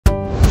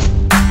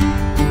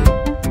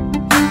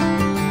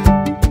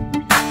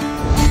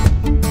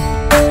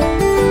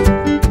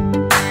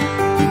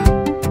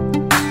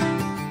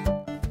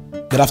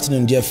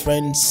afternoon, dear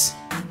friends.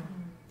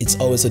 It's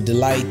always a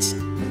delight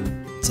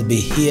to be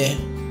here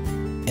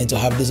and to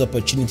have this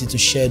opportunity to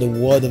share the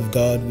Word of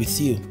God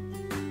with you.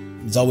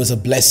 It's always a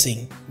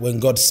blessing when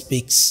God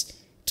speaks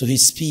to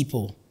His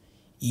people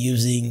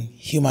using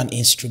human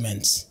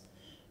instruments.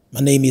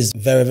 My name is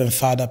Very Reverend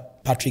Father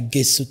Patrick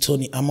Ghesu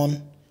Tony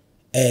Amon,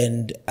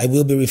 and I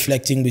will be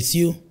reflecting with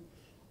you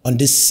on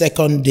this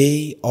second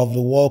day of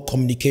the World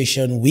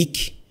Communication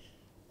Week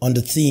on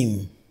the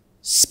theme,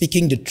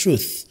 Speaking the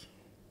Truth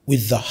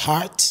with the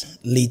Heart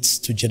Leads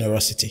to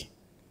Generosity.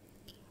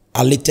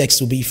 Our lead text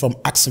will be from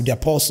Acts of the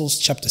Apostles,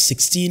 chapter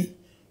 16,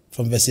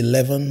 from verse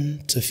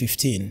 11 to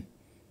 15.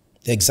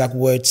 The exact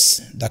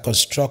words that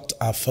construct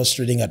our first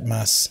reading at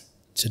Mass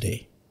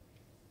today.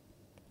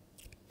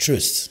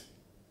 Truth.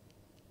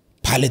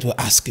 Pilate will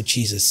ask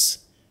Jesus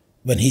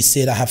when he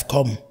said, I have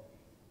come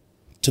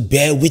to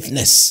bear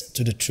witness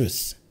to the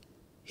truth.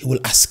 He will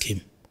ask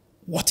him,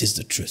 what is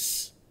the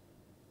truth?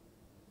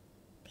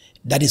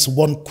 That is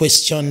one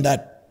question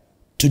that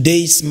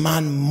today's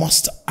man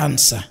must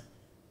answer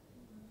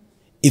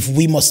if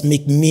we must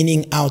make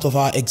meaning out of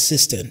our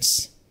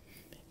existence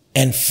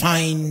and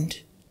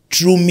find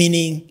true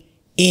meaning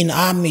in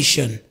our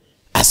mission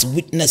as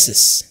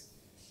witnesses,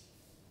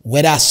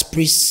 whether as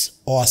priests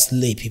or as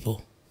lay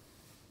people.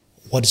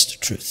 What is the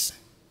truth?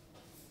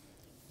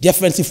 Dear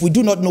friends, if we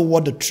do not know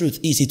what the truth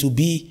is, it will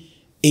be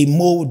a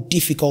more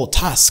difficult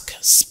task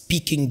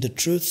speaking the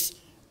truth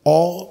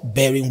or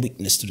bearing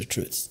witness to the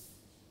truth.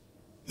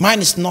 Mine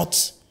is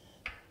not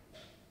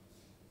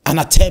an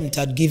attempt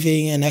at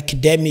giving an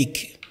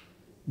academic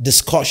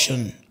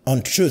discussion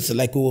on truth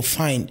like we will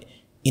find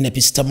in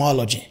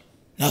epistemology.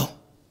 No.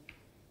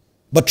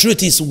 But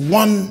truth is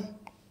one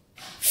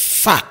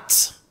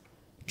fact.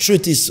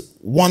 Truth is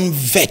one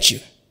virtue.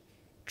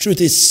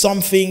 Truth is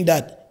something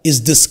that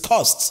is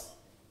discussed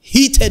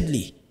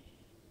heatedly,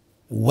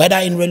 whether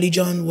in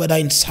religion, whether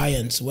in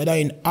science, whether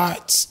in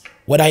arts,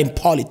 whether in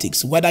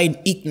politics, whether in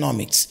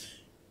economics,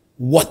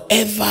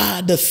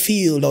 whatever the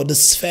field or the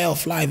sphere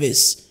of life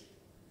is,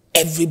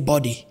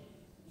 everybody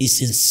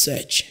is in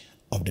search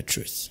of the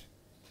truth.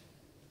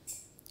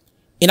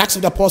 In Acts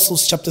of the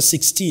Apostles chapter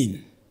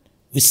 16,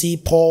 we see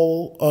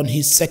Paul on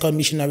his second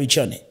missionary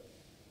journey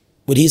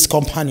with his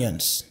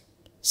companions,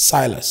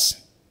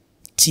 Silas,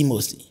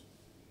 Timothy,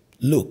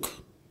 Luke,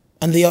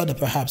 and the other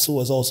perhaps who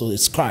was also a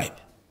scribe.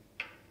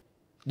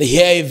 They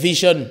hear a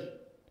vision.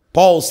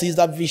 Paul sees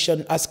that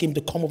vision, asks him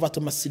to come over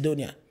to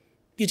Macedonia.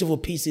 Beautiful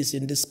pieces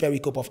in this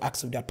pericope of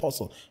Acts of the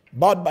Apostle.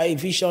 But by a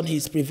vision, he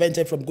is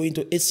prevented from going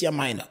to Asia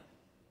Minor.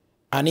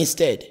 And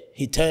instead,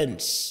 he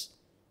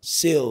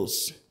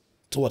sails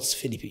towards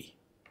Philippi.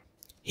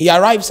 He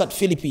arrives at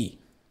Philippi,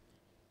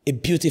 a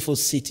beautiful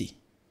city.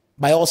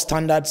 By all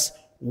standards,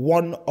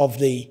 one of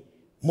the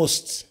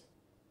most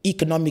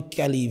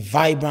economically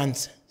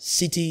vibrant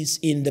cities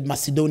in the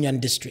Macedonian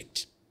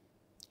district.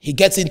 He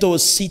gets into a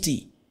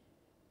city.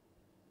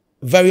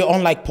 Very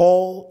unlike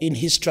Paul, in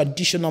his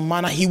traditional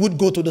manner, he would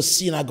go to the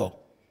synagogue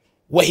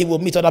where he would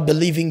meet other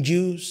believing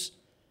Jews,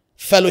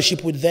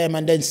 fellowship with them,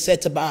 and then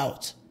set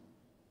about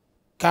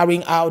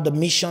carrying out the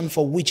mission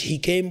for which he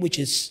came, which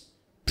is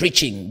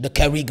preaching the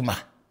kerygma.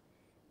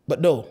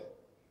 But no,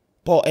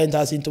 Paul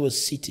enters into a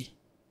city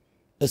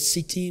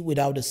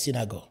without a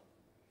synagogue.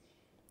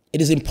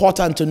 It is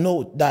important to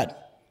note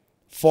that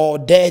for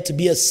there to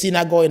be a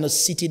synagogue in a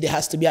city, there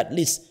has to be at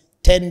least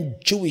 10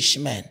 Jewish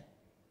men.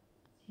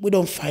 We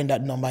don't find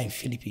that number in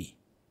Philippi.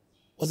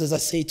 What does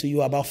that say to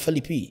you about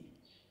Philippi?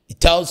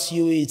 It tells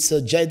you it's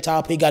a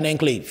Gentile pagan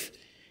enclave.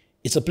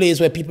 It's a place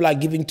where people are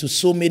giving to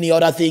so many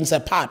other things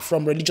apart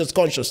from religious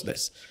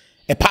consciousness,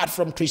 apart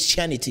from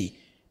Christianity,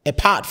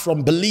 apart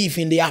from belief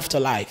in the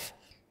afterlife.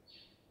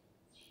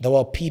 There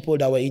were people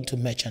that were into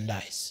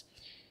merchandise.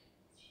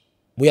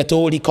 We are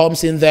told he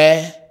comes in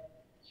there,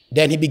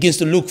 then he begins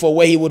to look for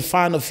where he would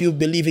find a few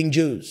believing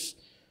Jews.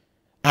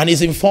 And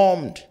he's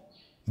informed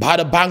by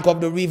the bank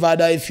of the river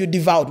there are a few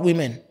devout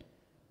women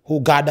who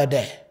gather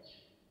there.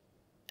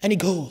 And he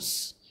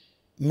goes,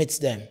 meets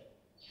them,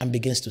 and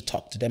begins to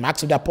talk to them.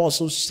 Acts of the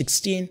Apostles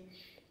 16,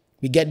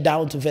 we get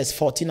down to verse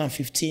 14 and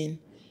 15.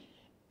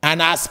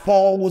 And as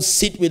Paul would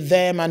sit with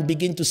them and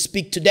begin to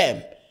speak to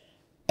them,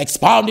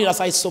 expounding,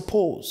 as I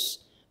suppose,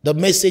 the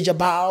message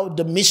about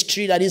the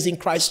mystery that is in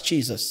Christ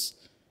Jesus,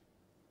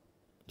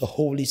 the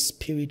Holy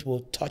Spirit will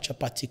touch a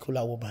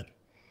particular woman.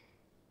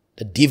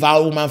 The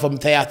devout woman from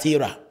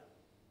Thyatira,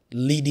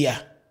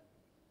 Lydia,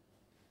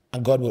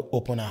 and God will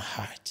open her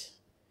heart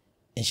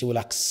and she will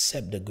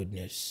accept the good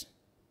news.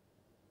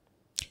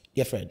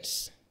 Dear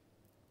friends,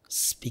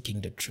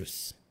 speaking the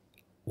truth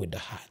with the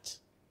heart.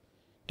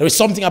 There is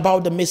something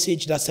about the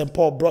message that St.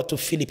 Paul brought to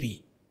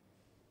Philippi.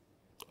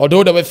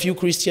 Although there were few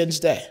Christians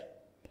there,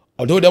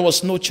 although there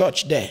was no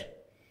church there,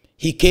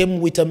 he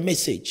came with a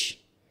message.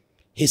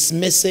 His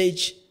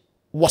message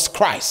was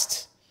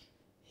Christ.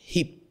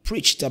 He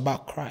preached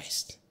about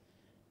Christ.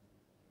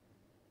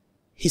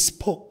 He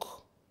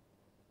spoke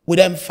with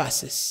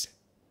emphasis.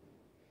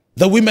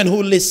 The women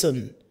who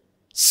listened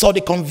saw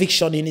the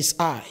conviction in his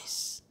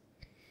eyes.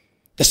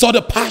 They saw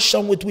the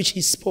passion with which he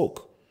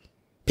spoke.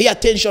 Pay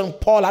attention,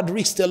 Paul had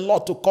risked a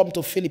lot to come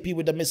to Philippi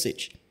with the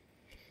message.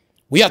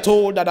 We are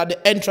told that at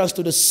the entrance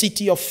to the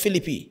city of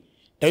Philippi,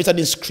 there is an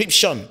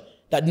inscription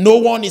that no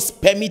one is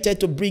permitted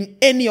to bring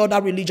any other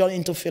religion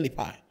into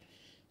Philippi.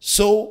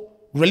 So,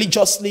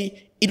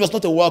 religiously, it was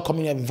not a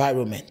welcoming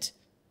environment.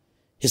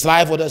 His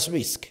life was at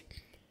risk.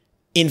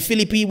 In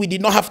Philippi, we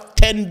did not have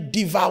 10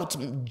 devout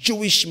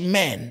Jewish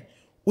men,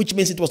 which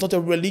means it was not a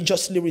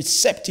religiously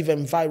receptive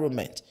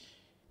environment.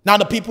 Now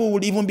the people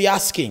would even be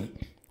asking,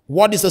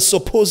 what is a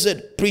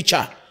supposed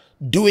preacher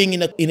doing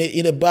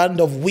in a band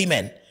of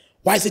women?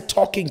 Why is he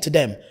talking to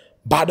them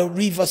by the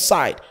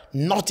riverside,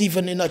 not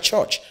even in a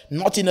church,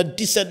 not in a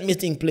decent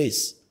meeting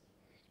place?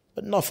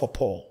 But not for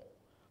Paul.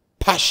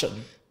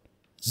 Passion,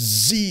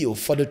 zeal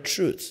for the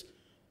truth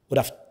would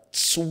have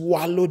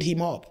swallowed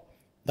him up,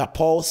 that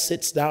Paul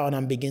sits down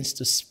and begins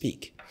to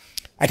speak.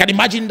 I can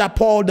imagine that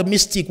Paul, the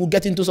mystic, will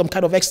get into some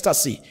kind of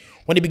ecstasy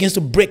when he begins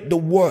to break the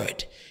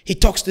word. He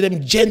talks to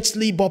them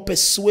gently but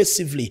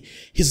persuasively.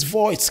 His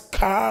voice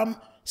calm,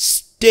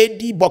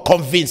 steady but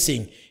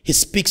convincing. He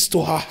speaks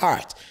to her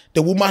heart.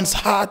 The woman's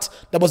heart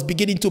that was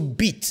beginning to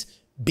beat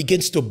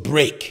begins to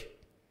break.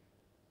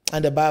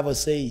 And the Bible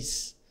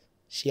says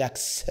she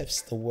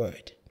accepts the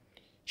word.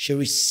 She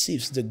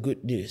receives the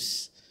good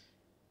news.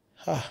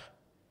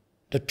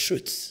 The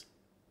truth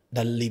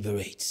that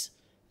liberates.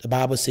 The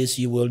Bible says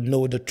you will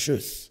know the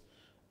truth,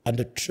 and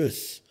the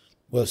truth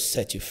will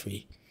set you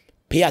free.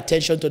 Pay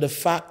attention to the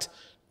fact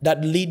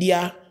that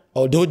Lydia,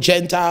 although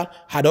Gentile,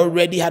 had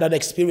already had an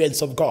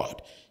experience of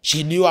God.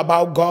 She knew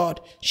about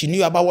God. She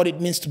knew about what it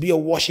means to be a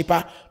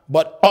worshiper.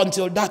 But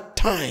until that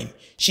time,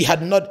 she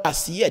had not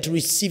as yet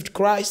received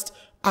Christ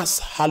as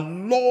her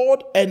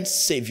Lord and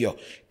Savior.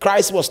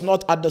 Christ was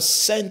not at the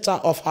center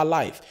of her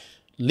life.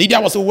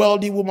 Lydia was a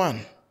wealthy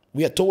woman.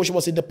 We are told she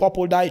was in the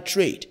purple dye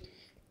trade.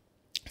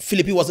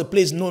 Philippi was a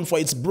place known for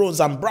its bronze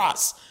and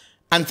brass.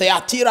 And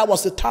Thyatira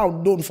was a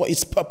town known for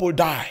its purple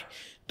dye.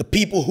 The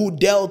people who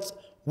dealt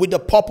with the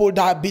purple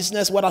dye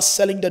business, whether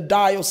selling the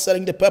dye or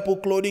selling the purple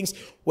clothing,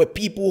 were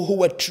people who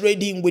were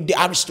trading with the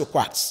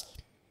aristocrats.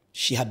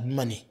 She had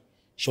money.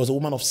 She was a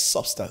woman of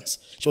substance.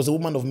 She was a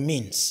woman of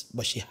means,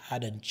 but she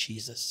hadn't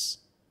Jesus.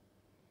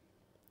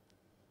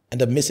 And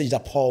the message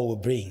that Paul will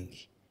bring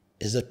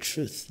is the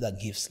truth that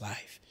gives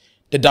life.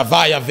 The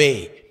Davaya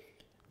Ve,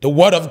 the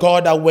word of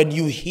God that when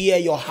you hear,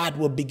 your heart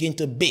will begin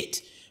to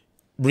beat.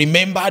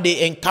 Remember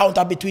the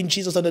encounter between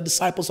Jesus and the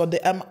disciples on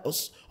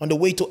the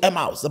way to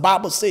Emmaus. The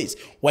Bible says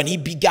when he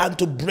began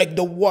to break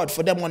the word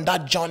for them on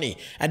that journey,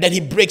 and then he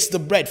breaks the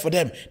bread for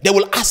them, they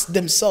will ask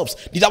themselves,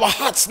 did our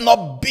hearts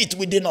not beat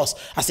within us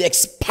as he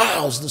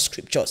espoused the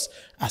scriptures,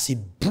 as he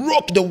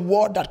broke the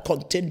word that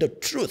contained the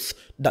truth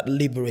that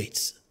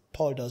liberates?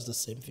 Paul does the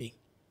same thing.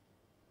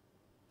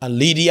 And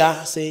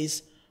Lydia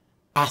says,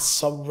 I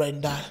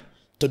surrender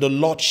to the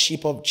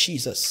lordship of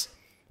Jesus.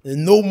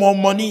 No more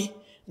money,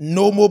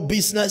 no more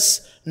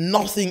business,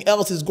 nothing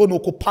else is going to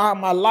occupy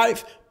my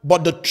life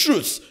but the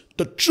truth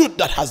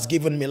that has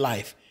given me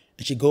life.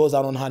 And she goes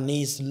out on her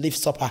knees,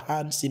 lifts up her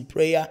hands in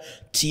prayer,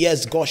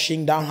 tears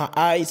gushing down her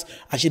eyes,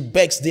 and she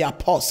begs the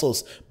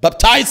apostles,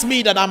 baptize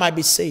me that I might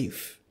be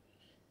saved.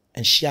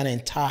 And she and her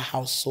entire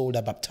household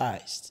are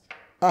baptized.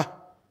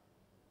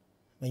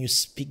 When you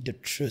speak the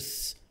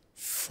truth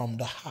from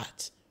the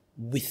heart,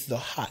 with the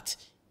heart,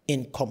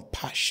 in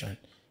compassion,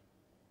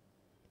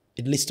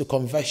 it leads to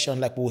conversion,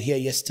 like we'll hear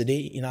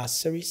yesterday in our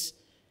series.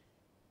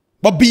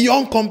 But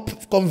beyond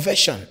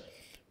conversion,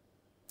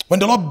 when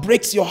the Lord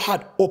breaks your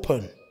heart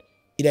open,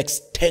 it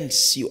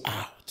extends you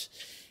out.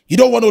 You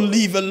don't want to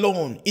live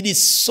alone. It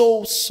is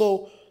so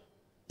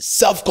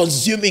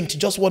self-consuming to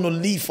just want to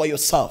live for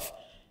yourself.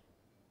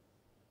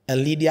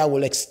 And Lydia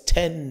will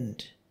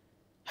extend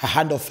her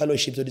hand of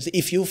fellowship to this.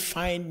 If you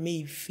find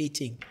me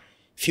fitting,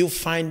 if you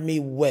find me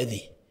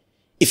worthy,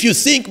 if you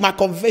think my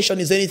conversion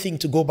is anything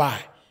to go by,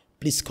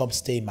 please come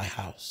stay in my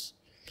house.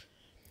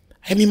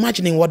 I'm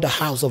imagining what the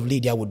house of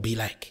Lydia would be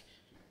like.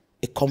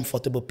 A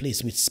comfortable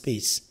place with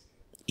space.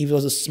 If it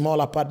was a small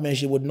apartment,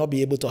 she would not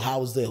be able to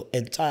house the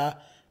entire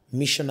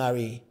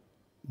missionary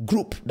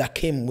group that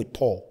came with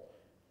Paul.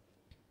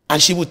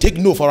 And she would take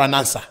no for an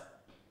answer.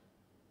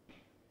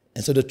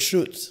 And so the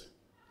truth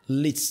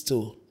leads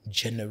to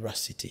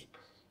generosity.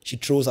 She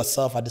throws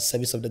herself at the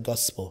service of the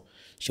gospel.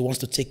 She wants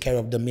to take care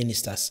of the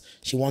ministers.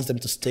 She wants them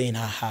to stay in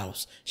her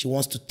house. She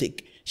wants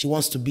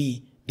to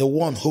be the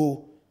one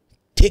who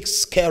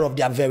takes care of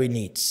their very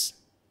needs.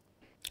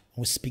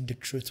 When we speak the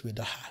truth with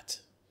the heart,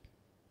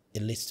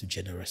 it leads to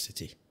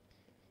generosity.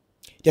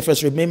 Therefore,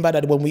 remember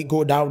that when we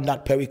go down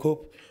that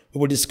pericope, we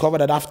will discover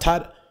that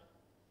after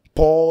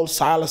Paul,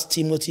 Silas,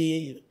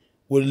 Timothy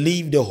will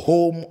leave the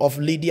home of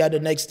Lydia the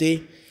next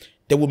day,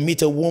 they will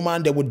meet a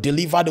woman. They will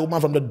deliver the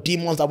woman from the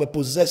demons that were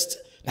possessed,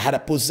 that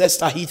had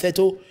possessed her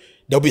hitherto.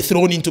 They'll be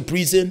thrown into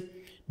prison.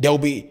 They'll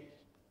be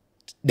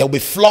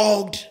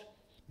flogged.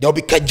 They'll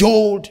be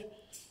cajoled.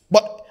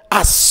 But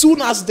as soon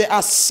as they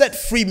are set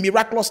free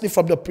miraculously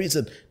from the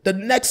prison, the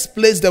next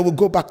place they will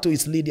go back to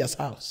is Lydia's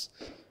house.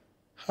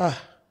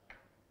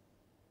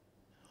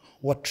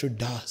 what truth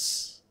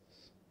does.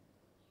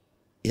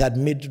 It had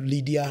made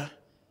Lydia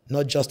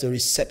not just a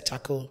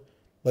receptacle,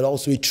 but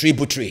also a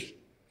tributary.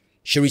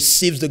 She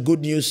receives the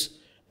good news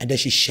and then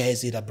she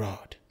shares it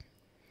abroad.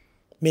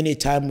 Many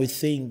times we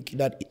think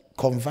that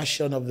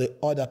conversion of the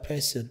other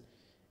person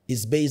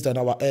is based on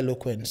our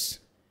eloquence,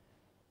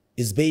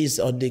 is based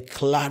on the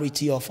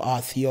clarity of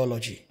our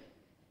theology,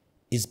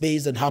 is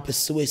based on how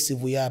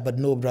persuasive we are. But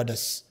no,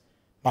 brothers,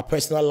 my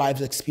personal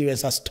life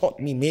experience has taught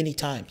me many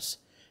times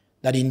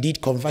that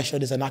indeed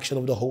conversion is an action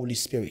of the Holy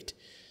Spirit.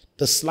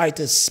 The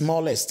slightest,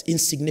 smallest,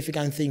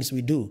 insignificant things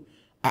we do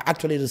are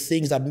actually the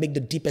things that make the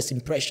deepest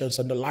impressions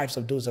on the lives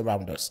of those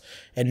around us.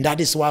 And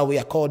that is why we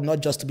are called not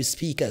just to be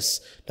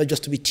speakers, not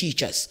just to be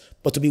teachers,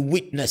 but to be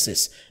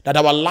witnesses, that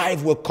our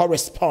life will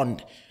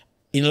correspond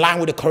in line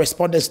with the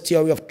correspondence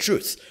theory of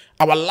truth.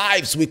 Our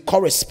lives will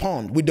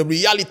correspond with the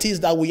realities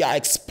that we are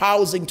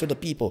espousing to the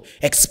people,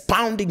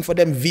 expounding for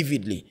them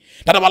vividly.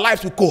 That our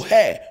lives will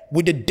cohere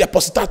with the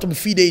depositatum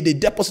fidei, the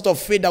deposit of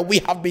faith that we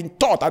have been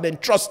taught and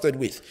entrusted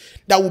with.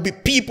 That will be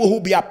people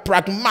who be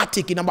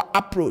pragmatic in our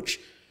approach,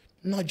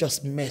 not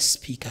just mere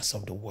speakers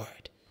of the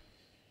word.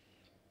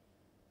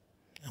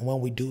 And when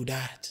we do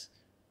that,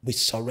 we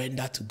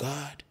surrender to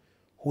God,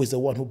 who is the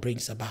one who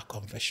brings about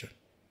conversion.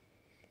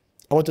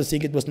 I want to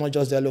think it was not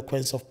just the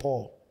eloquence of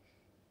Paul,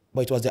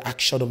 but it was the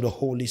action of the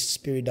Holy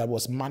Spirit that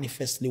was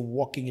manifestly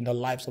working in the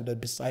lives of the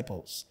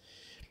disciples.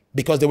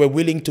 Because they were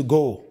willing to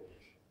go.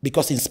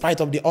 Because in spite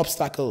of the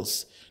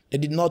obstacles, they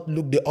did not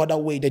look the other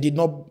way. They did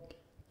not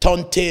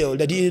turn tail.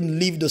 They didn't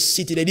leave the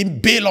city. They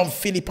didn't bail on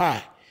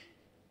Philippi.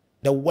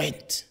 They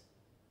went.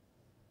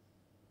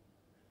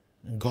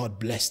 And God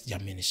blessed their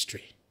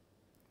ministry.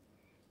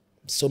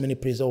 So many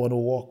priests want to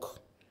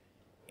walk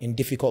in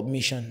difficult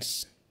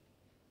missions.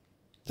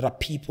 There are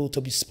people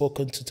to be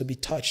spoken to be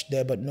touched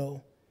there, but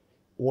no,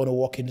 want to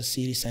walk in the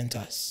city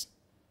centers.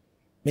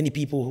 Many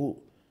people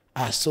who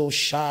are so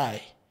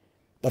shy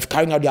of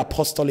carrying out the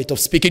apostolate of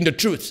speaking the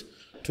truth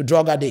to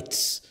drug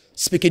addicts,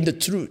 speaking the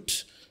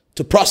truth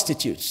to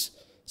prostitutes,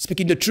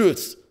 speaking the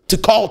truth to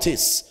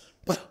cultists.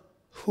 But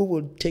who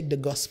will take the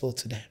gospel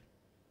to them?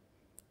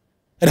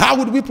 And how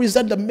would we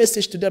present the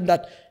message to them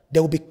that they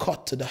will be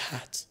caught to the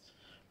heart?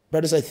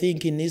 Brothers, I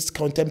think in this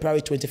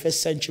contemporary 21st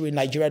century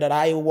Nigeria that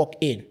I walk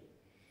in,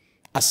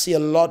 I see a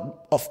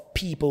lot of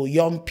people,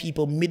 young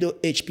people,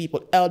 middle-aged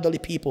people, elderly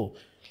people,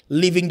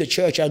 leaving the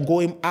church and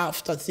going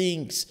after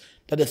things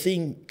that they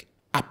think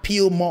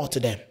appeal more to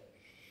them.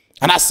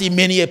 And I see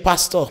many a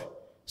pastor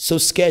so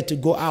scared to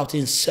go out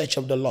in search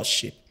of the lost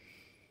sheep.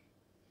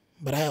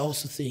 But I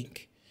also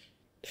think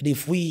that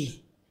if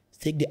we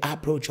take the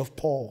approach of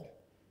Paul,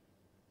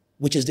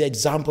 which is the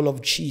example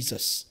of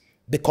Jesus,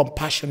 the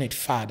compassionate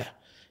Father,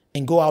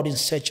 and go out in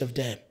search of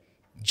them,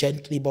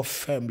 gently but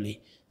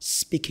firmly,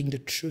 speaking the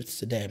truth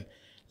to them,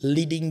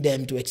 leading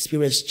them to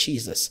experience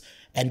Jesus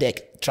and the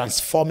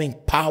transforming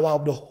power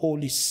of the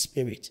Holy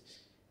Spirit,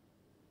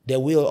 they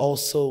will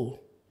also,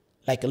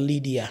 like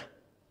Lydia,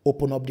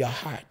 open up their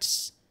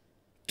hearts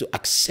to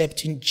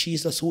accepting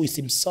Jesus, who is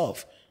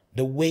himself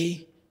the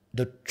way,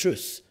 the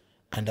truth,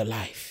 and the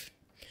life.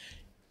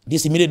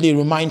 This immediately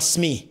reminds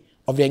me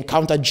of the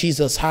encounter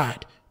Jesus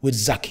had with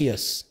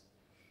Zacchaeus.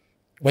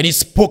 When he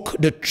spoke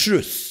the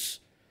truth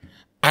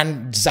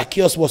and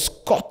Zacchaeus was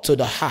caught to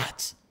the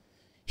heart,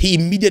 he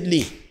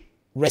immediately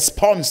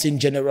responds in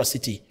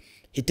generosity.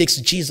 He takes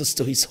Jesus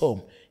to his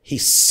home. He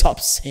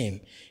subs him.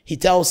 He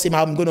tells him,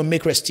 I'm going to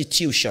make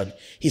restitution.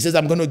 He says,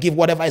 I'm going to give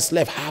whatever is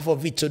left, half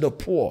of it to the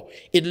poor.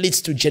 It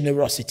leads to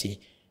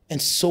generosity.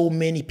 And so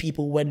many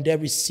people, when they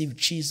receive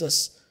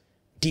Jesus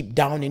deep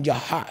down in their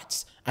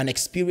hearts and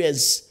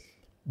experience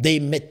the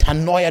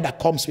metanoia that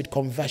comes with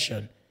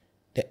conversion,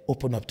 they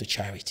open up to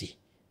charity.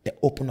 They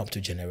open up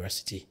to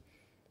generosity.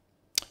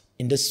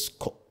 In this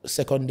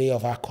second day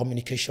of our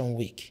communication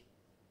week,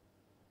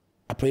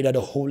 I pray that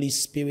the Holy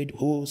Spirit,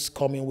 whose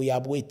coming we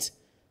await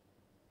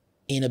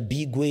in a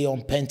big way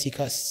on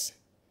Pentecost,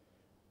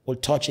 will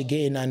touch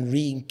again and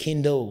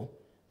rekindle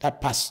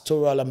that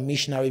pastoral and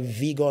missionary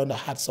vigor in the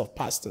hearts of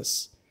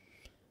pastors,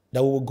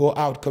 that we will go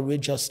out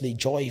courageously,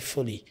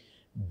 joyfully,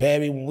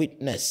 bearing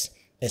witness,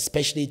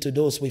 especially to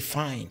those we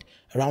find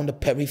around the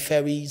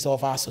peripheries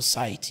of our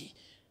society,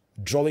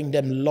 drawing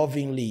them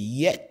lovingly,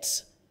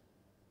 yet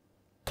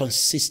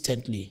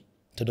consistently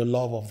to the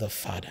love of the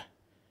Father.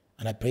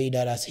 And I pray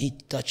that as he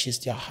touches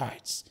their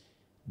hearts,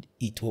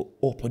 it will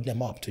open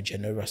them up to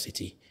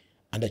generosity.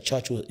 And the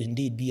church will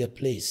indeed be a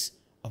place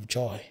of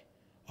joy,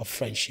 of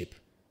friendship,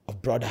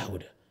 of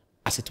brotherhood,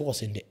 as it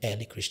was in the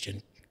early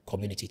Christian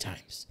community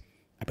times.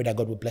 I pray that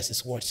God will bless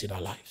his words in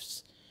our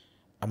lives.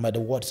 And may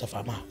the words of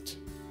our mouth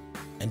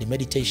and the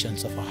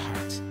meditations of our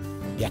heart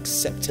be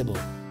acceptable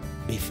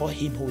before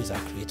him who is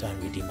our creator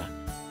and redeemer,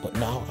 but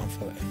now and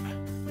forever.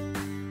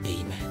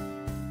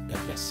 Amen.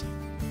 God bless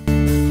you.